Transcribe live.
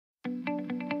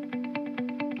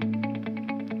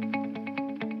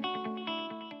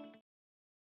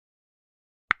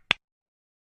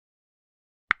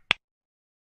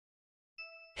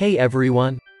Hey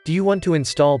everyone! Do you want to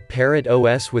install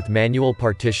ParrotOS with manual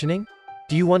partitioning?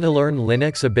 Do you want to learn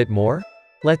Linux a bit more?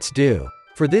 Let's do.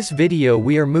 For this video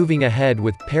we are moving ahead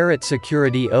with Parrot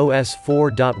Security OS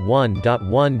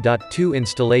 4.1.1.2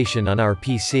 installation on our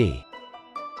PC.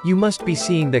 You must be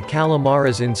seeing the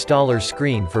Calamares installer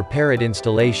screen for Parrot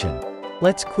installation.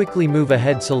 Let's quickly move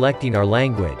ahead selecting our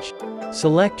language.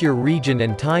 Select your region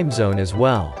and time zone as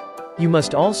well. You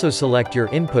must also select your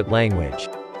input language.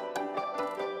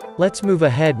 Let's move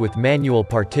ahead with Manual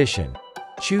Partition.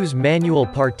 Choose Manual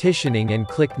Partitioning and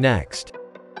click Next.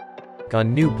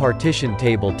 On New Partition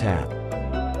Table tab.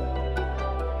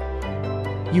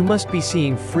 You must be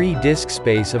seeing free disk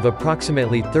space of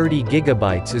approximately 30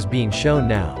 GB is being shown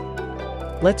now.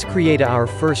 Let's create our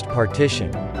first partition.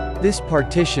 This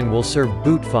partition will serve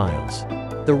boot files.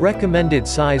 The recommended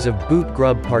size of boot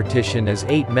grub partition is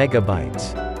 8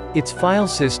 MB. Its file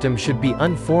system should be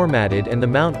unformatted and the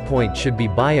mount point should be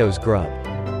BIOS grub.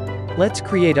 Let's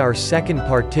create our second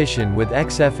partition with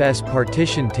XFS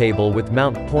partition table with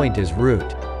mount point as root.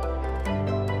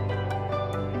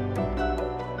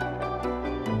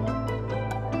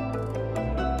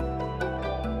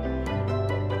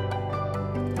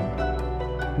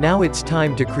 Now it's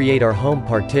time to create our home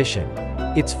partition.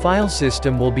 Its file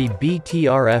system will be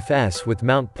BTRFS with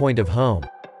mount point of home.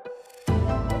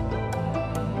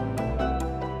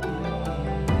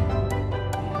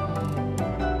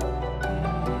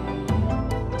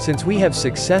 Since we have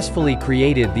successfully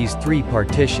created these three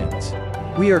partitions,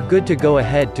 we are good to go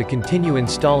ahead to continue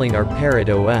installing our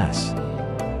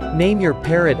ParrotOS. Name your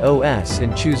ParrotOS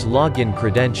and choose login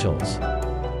credentials.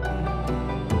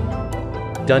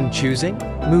 Done choosing?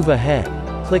 Move ahead.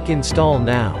 Click Install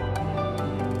now.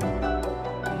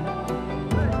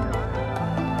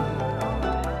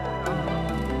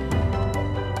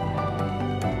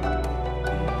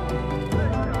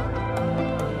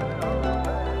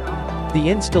 The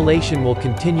installation will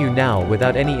continue now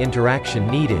without any interaction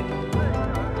needed.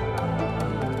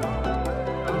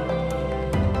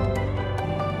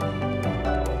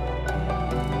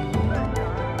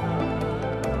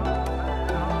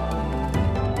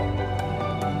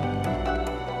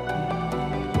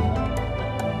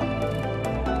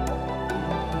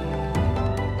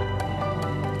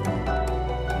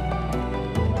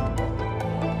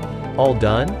 All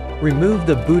done? Remove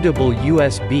the bootable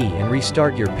USB and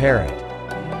restart your Parrot.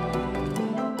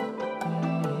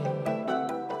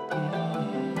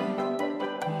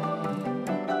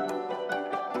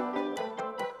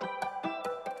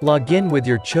 Log in with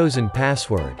your chosen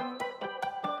password.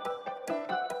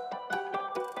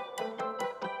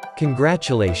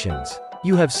 Congratulations!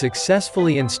 You have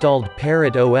successfully installed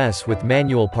ParrotOS with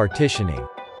manual partitioning.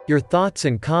 Your thoughts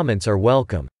and comments are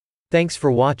welcome. Thanks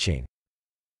for watching.